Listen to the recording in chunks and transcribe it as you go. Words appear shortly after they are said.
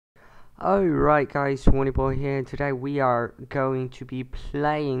Alright guys, WennyBoy here, and today we are going to be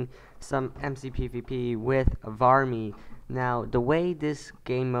playing some MC PvP with Varmy. Now, the way this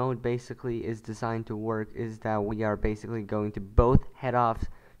game mode basically is designed to work is that we are basically going to both head off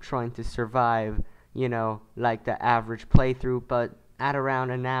trying to survive, you know, like the average playthrough, but at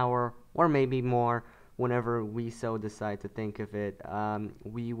around an hour or maybe more, whenever we so decide to think of it,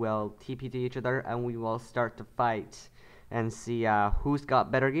 we will TP to each other and we will start to fight and see who's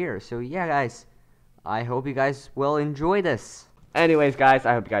got better gear. So yeah, guys, I hope you guys will enjoy this. Anyways, guys,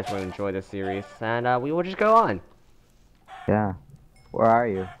 I hope you guys will enjoy this series, and we will just go on. Yeah. Where are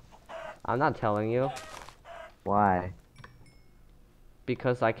you? I'm not telling you, Why?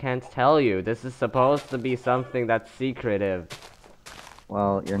 because I can't tell you. This is supposed to be something that's secretive.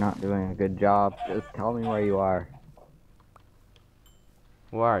 Well, you're not doing a good job. Just tell me where you are.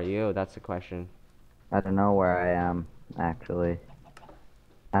 Where are you? That's the question. I don't know where I am, actually.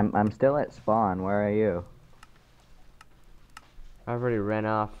 I'm still at spawn. Where are you? I already ran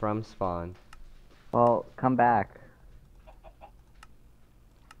off from spawn. Well, come back.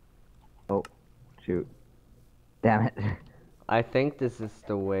 Oh, shoot. Damn it. I think this is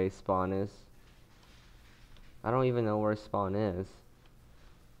the way spawn is. I don't even know where spawn is.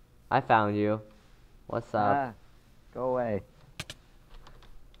 I found you. What's up? Ah, go away.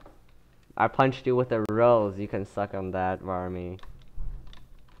 I punched you with a rose. You can suck on that, Varmy.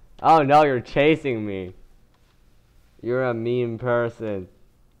 Oh no, you're chasing me. You're a mean person.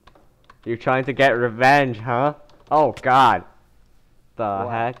 You're trying to get revenge, huh? Oh god. The What?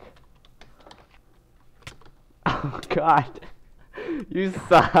 heck? Oh god. You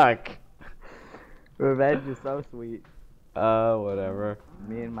suck. Revenge is so sweet. Whatever.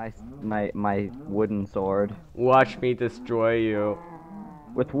 Me and my wooden sword. Watch me destroy you.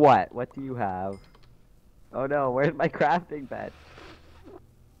 With what? What do you have? Oh no, where's my crafting bench?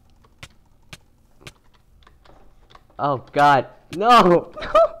 Oh god. No!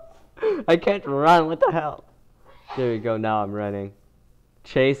 I can't run. What the hell? There you go. Now I'm running.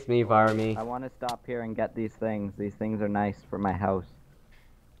 Chase me, Varmy. I want to stop here and get these things. These things are nice for my house.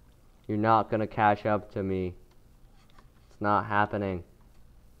 You're not gonna catch up to me. It's not happening.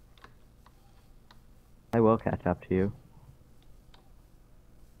 I will catch up to you.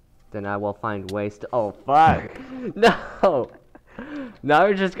 Then I will find ways to— oh fuck! No! Now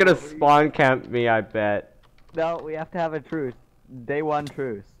you're just gonna spawn camp me, I bet. No, we have to have a truce. Day one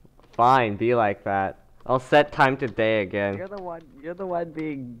truce. Fine, be like that. I'll set time to day again. You're the one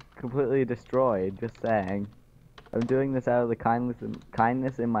being completely destroyed, just saying. I'm doing this out of the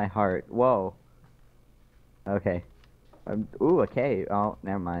kindness in my heart. Whoa. Okay. Ooh, a cave. Oh,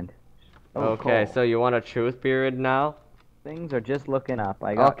 never mind. Oh, Okay, coal. so you want a truth period now? Things are just looking up.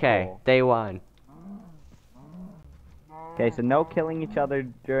 I got Okay, coal. day one. Okay, so no killing each other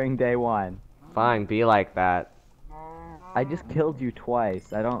during day one. Fine, be like that. I just killed you twice.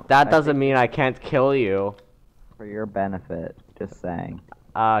 That doesn't mean I can't kill you. For your benefit, just saying.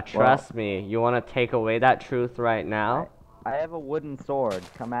 Trust me. You wanna take away that truth right now? I have a wooden sword.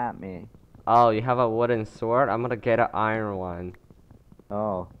 Come at me. Oh, you have a wooden sword? I'm gonna get an iron one.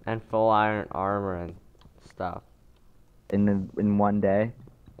 Oh. And full iron armor and stuff. In one day?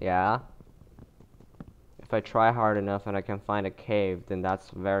 Yeah? If I try hard enough and I can find a cave, then that's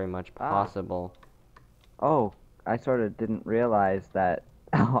very much possible. Oh, I sort of didn't realize that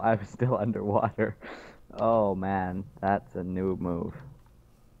I was still underwater. Oh man, that's a noob move.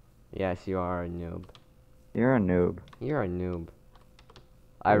 Yes, you are a noob. You're a noob. You're a noob.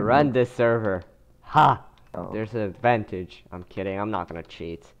 I run this server. Ha! Oh. There's an advantage. I'm kidding. I'm not gonna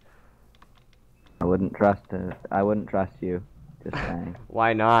cheat. I wouldn't trust you. Just saying.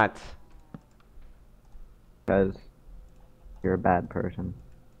 Why not? Because you're a bad person.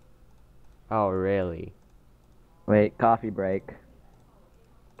 Oh, really? Wait, coffee break.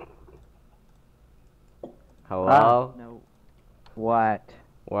 Hello? No. What?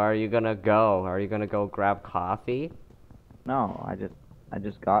 Where are you gonna go? Are you gonna go grab coffee? No, I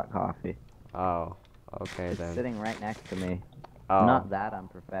just got coffee. Oh, okay It's then. sitting right next to me. Oh. I'm not that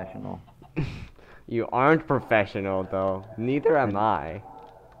unprofessional. You aren't professional though. Neither am I.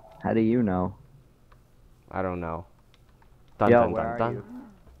 How do you know? I don't know. Dun, Yo, dun, where dun, are dun. you?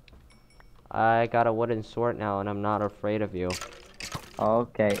 I got a wooden sword now and I'm not afraid of you.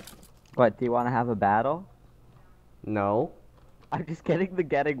 Okay. What, do you want to have a battle? No? I'm just getting the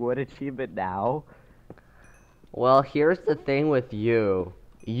getting wood achievement now. Well, here's the thing with you.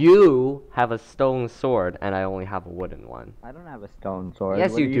 You have a stone sword and I only have a wooden one. I don't have a stone sword.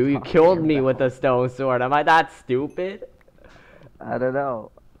 Yes, What you are do. You talking killed me about? with a stone sword. Am I that stupid? I don't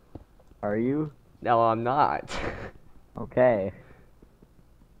know. Are you? No, I'm not. Okay.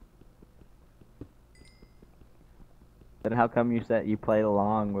 But how come you said you played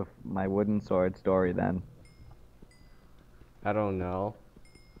along with my wooden sword story then? I don't know.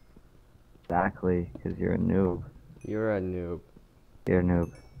 Exactly, because you're a noob. You're a noob. You're a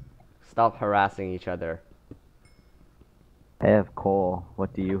noob. Stop harassing each other. I have coal.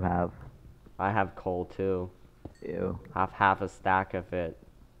 What do you have? I have coal too. Ew. Have half a stack of it.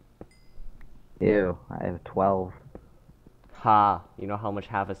 Ew. I have 12. Ha! You know how much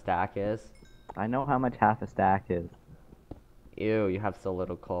half a stack is? I know how much half a stack is. Ew, you have so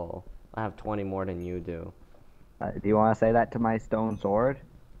little coal. I have 20 more than you do. Do you want to say that to my stone sword?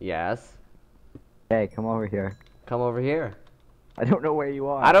 Yes? Hey, come over here. Come over here. I don't know where you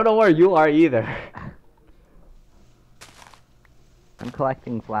are. I don't know where you are either. I'm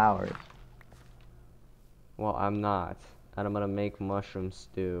collecting flowers. Well, I'm not. And I'm gonna make mushroom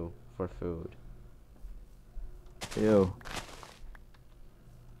stew for food. Ew.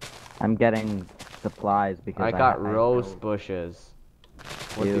 I'm getting supplies because I got I rose know- bushes.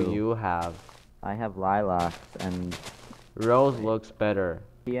 What Ew. do you have? I have lilacs and Rose looks better.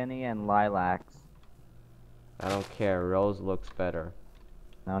 peony and lilacs. I don't care. Rose looks better.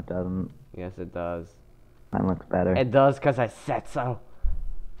 No, it doesn't. Yes, it does. Mine looks better. It does because I said so.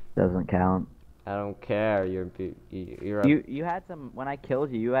 Doesn't count. I don't care. You're a... You had some when I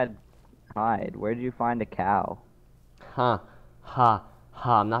killed you. You had hide. Where did you find a cow? Huh. Ha.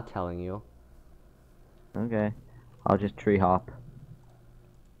 Ha. I'm not telling you. Okay, I'll just tree hop.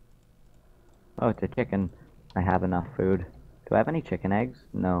 Oh, it's a chicken. I have enough food. Do I have any chicken eggs?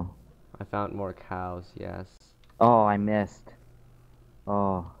 No. I found more cows, yes. Oh, I missed.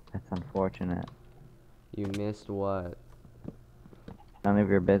 Oh, that's unfortunate. You missed what? None of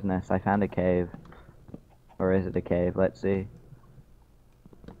your business. I found a cave. Or is it a cave? Let's see.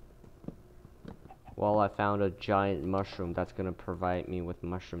 Well, I found a giant mushroom that's gonna provide me with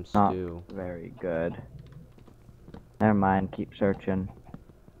mushroom Not stew. very good. Never mind, keep searching.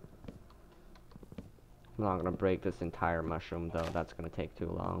 I'm not gonna break this entire mushroom though, that's gonna take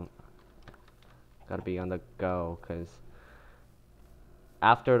too long. Gotta be on the go, cause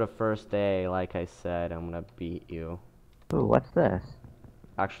after the first day, like I said, I'm gonna beat you. Ooh, what's this?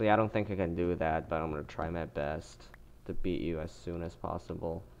 Actually, I don't think I can do that, but I'm gonna try my best to beat you as soon as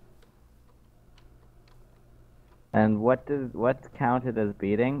possible. And what's counted as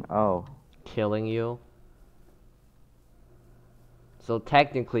beating? Oh. Killing you? So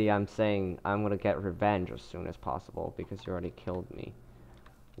technically, I'm saying I'm gonna get revenge as soon as possible because you already killed me.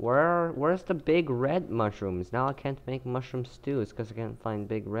 Where's the big red mushrooms? Now I can't make mushroom stew. It's because I can't find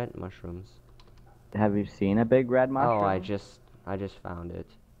big red mushrooms. Have you seen a big red mushroom? Oh, I just found it.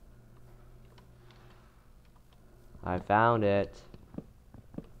 I found it.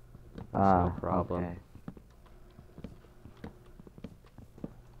 That's no problem. Okay.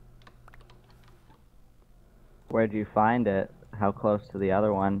 Where'd you find it? How close to the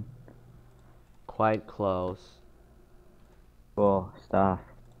other one? Quite close. Cool stuff.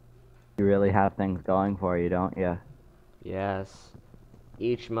 You really have things going for you, don't you? Yes.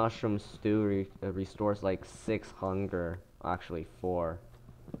 Each mushroom stew restores like 6 hunger. Actually, 4.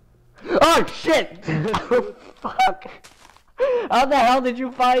 Oh shit! Oh, fuck! How the hell did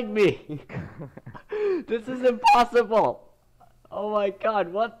you find me? This is impossible! Oh my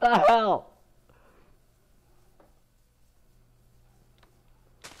god, what the hell?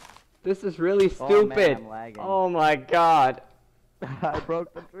 This is really stupid. Oh, man, I'm lagging. Oh my god. I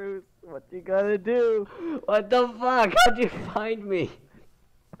broke the truce. What you gonna do? What the fuck? How'd you find me?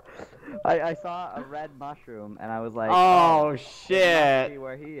 I saw a red mushroom and I was like, Oh it must shit. be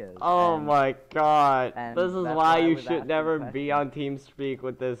where he is. Oh And my god. and This is that's why why I you was should asking never be questions. on TeamSpeak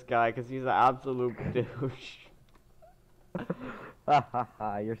with this guy, because he's an absolute douche. Ha ha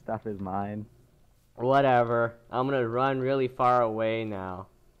ha, your stuff is mine. Whatever. I'm gonna run really far away now.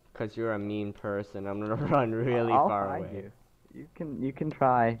 Because you're a mean person. I'm gonna run really I'll far find away. you. You can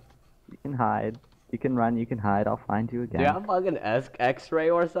try. You can hide. You can run, you can hide. I'll find you again. Do you have fucking X-ray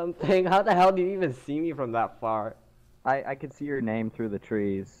or something? How the hell do you even see me from that far? I could see your name through the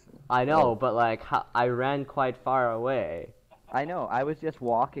trees. I know, Oh. but like, I ran quite far away. I know. I was just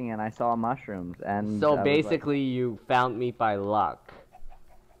walking and I saw mushrooms and So I was like- basically, you found me by luck.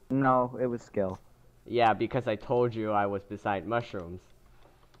 no, it was skill. Yeah, because I told you I was beside mushrooms.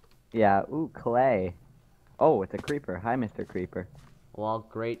 Yeah. Ooh, clay. Oh, it's a creeper. Hi, Mr. Creeper. Well,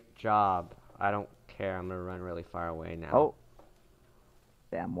 great job. I don't care. I'm gonna run really far away now. Oh.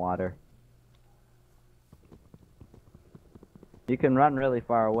 Damn water. You can run really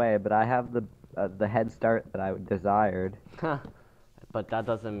far away, but I have the head start that I desired. But that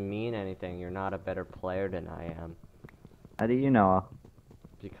doesn't mean anything. You're not a better player than I am. How do you know?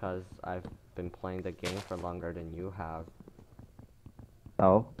 Because I've been playing the game for longer than you have.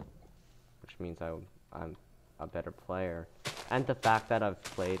 So, which means I'm a better player. And the fact that I've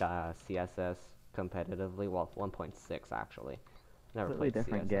played CSS competitively, well, 1.6 actually. Never completely played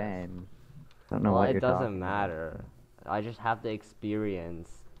different CSS. game. Don't know Well, what it you're doesn't talking about. matter. I just have the experience.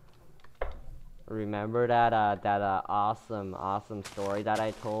 Remember that awesome story that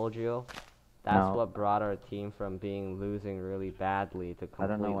I told you? That's No, what brought our team from being losing really badly to I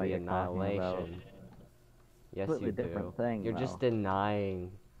don't know what completely you're talking about. annihilation. Yes, Completely you different do. thing, You're though. just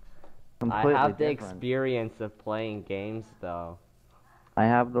denying. I Completely have the different. experience of playing games, though. I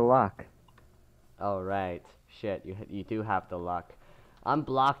have the luck. Oh, right. Shit, you do have the luck. I'm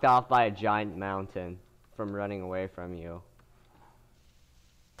blocked off by a giant mountain from running away from you.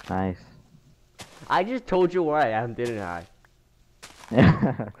 Nice. I just told you where I am, didn't I?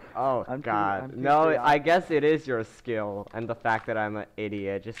 Oh, I'm God. too No, I preoccupied. guess it is your skill and the fact that I'm an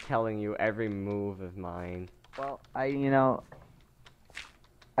idiot just telling you every move of mine. Well, I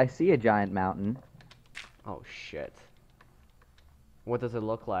see a giant mountain, Oh, shit. What does it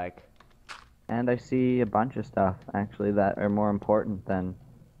look like? and I see a bunch of stuff, actually, that are more important than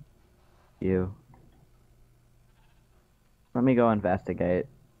you. Let me go investigate,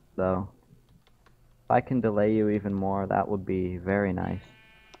 though. If I can delay you even more, that would be very nice.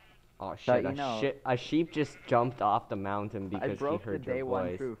 Oh, So, shit, a sheep just jumped off the mountain I because he broke the heard your day one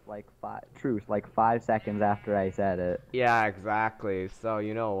voice. truth like 5 seconds after I said it. Yeah, exactly. So,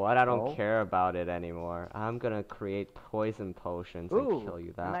 you know what? I don't Oh. care about it anymore. I'm gonna create poison potions and Ooh, kill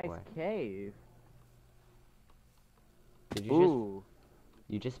you a that nice way. cave. Did you Ooh.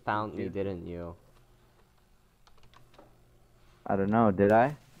 you just found me, you? didn't you? I don't know, did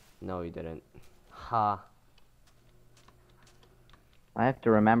I? No, you didn't. Ha. I have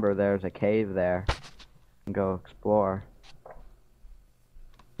to remember there's a cave there and go explore.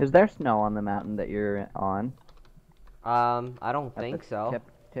 Is there snow on the mountain that you're on? I don't At the think so.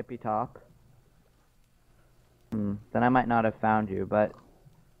 tippy top? Then I might not have found you, but...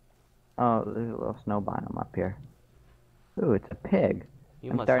 Oh, there's a little snow biome up here. Ooh, it's a pig.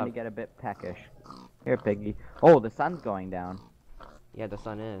 You I'm must starting have. to get a bit peckish. Here, piggy. Oh, the sun's going down. Yeah, the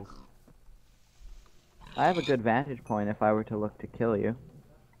sun is. I have a good vantage point if I were to look to kill you.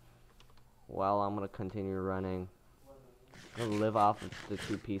 Well, I'm gonna continue running. I'm gonna live off of the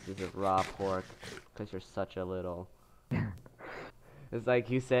 2 pieces of raw pork, cause you're such a little. It's like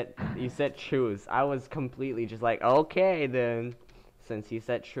you said choose. I was completely just like, okay then. Since he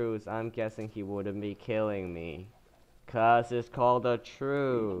said truce, I'm guessing he wouldn't be killing me. 'Cause it's called a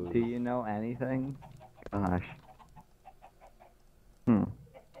truce. Do you know anything? Gosh.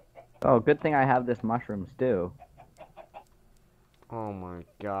 Oh, good thing I have this mushroom stew. Oh my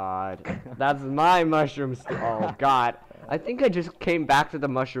god. That's my mushroom oh god. I think I just came back to the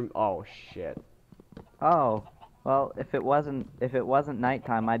mushroom. Oh shit. Oh, well, if it wasn't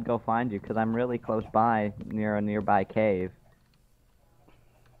nighttime, I'd go find you because I'm really close by near a nearby cave.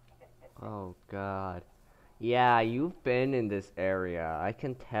 Oh god. Yeah, you've been in this area. I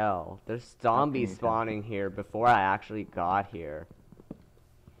can tell. There's How can zombies you tell? spawning here before I actually got here.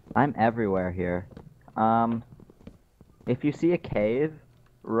 I'm everywhere here. If you see a cave,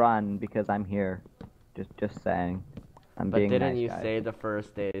 run because I'm here. Just saying. I'm But being didn't nice, you guys. say the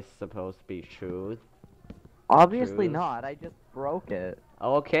first day is supposed to be truth? Obviously Truce? not. I just broke it.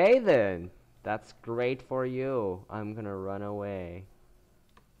 Okay then. That's great for you. I'm gonna run away.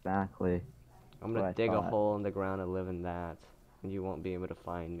 Exactly. I'm What gonna I dig a thought. hole in the ground and live in that. And you won't be able to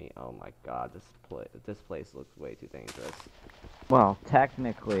find me. Oh my god, this place looks way too dangerous. Well,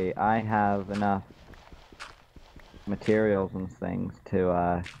 technically, I have enough materials and things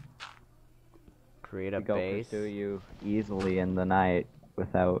to Create a go base. pursue you easily in the night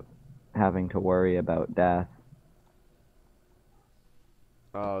without having to worry about death.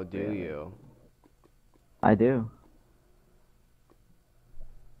 Oh, do Really? you? I do.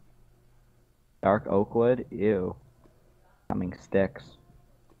 Dark oak wood? Ew. Coming sticks.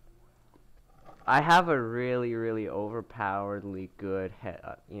 I have a really overpoweredly good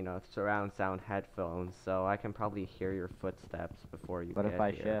surround sound headphones, so I can probably hear your footsteps before you What get if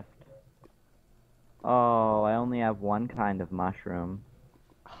I here. shift? Oh, I only have one kind of mushroom.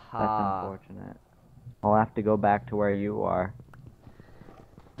 That's Ha. unfortunate. I'll have to go back to where you are.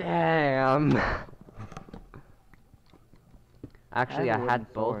 Damn. Actually, I have a wooden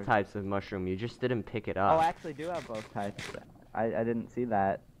had both sword. types of mushroom. You just didn't pick it Oh, up. I actually do have both types. I didn't see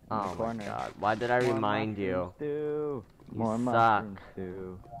that in the Oh my corner. god. Why did I More remind mushroom you? stew. You More suck. mushroom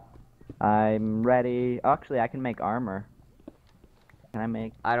stew. I'm ready. Actually, I can make armor. Can I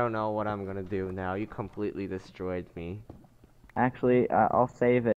make... I don't know what I'm gonna do now. You completely destroyed me. Actually, I'll save it.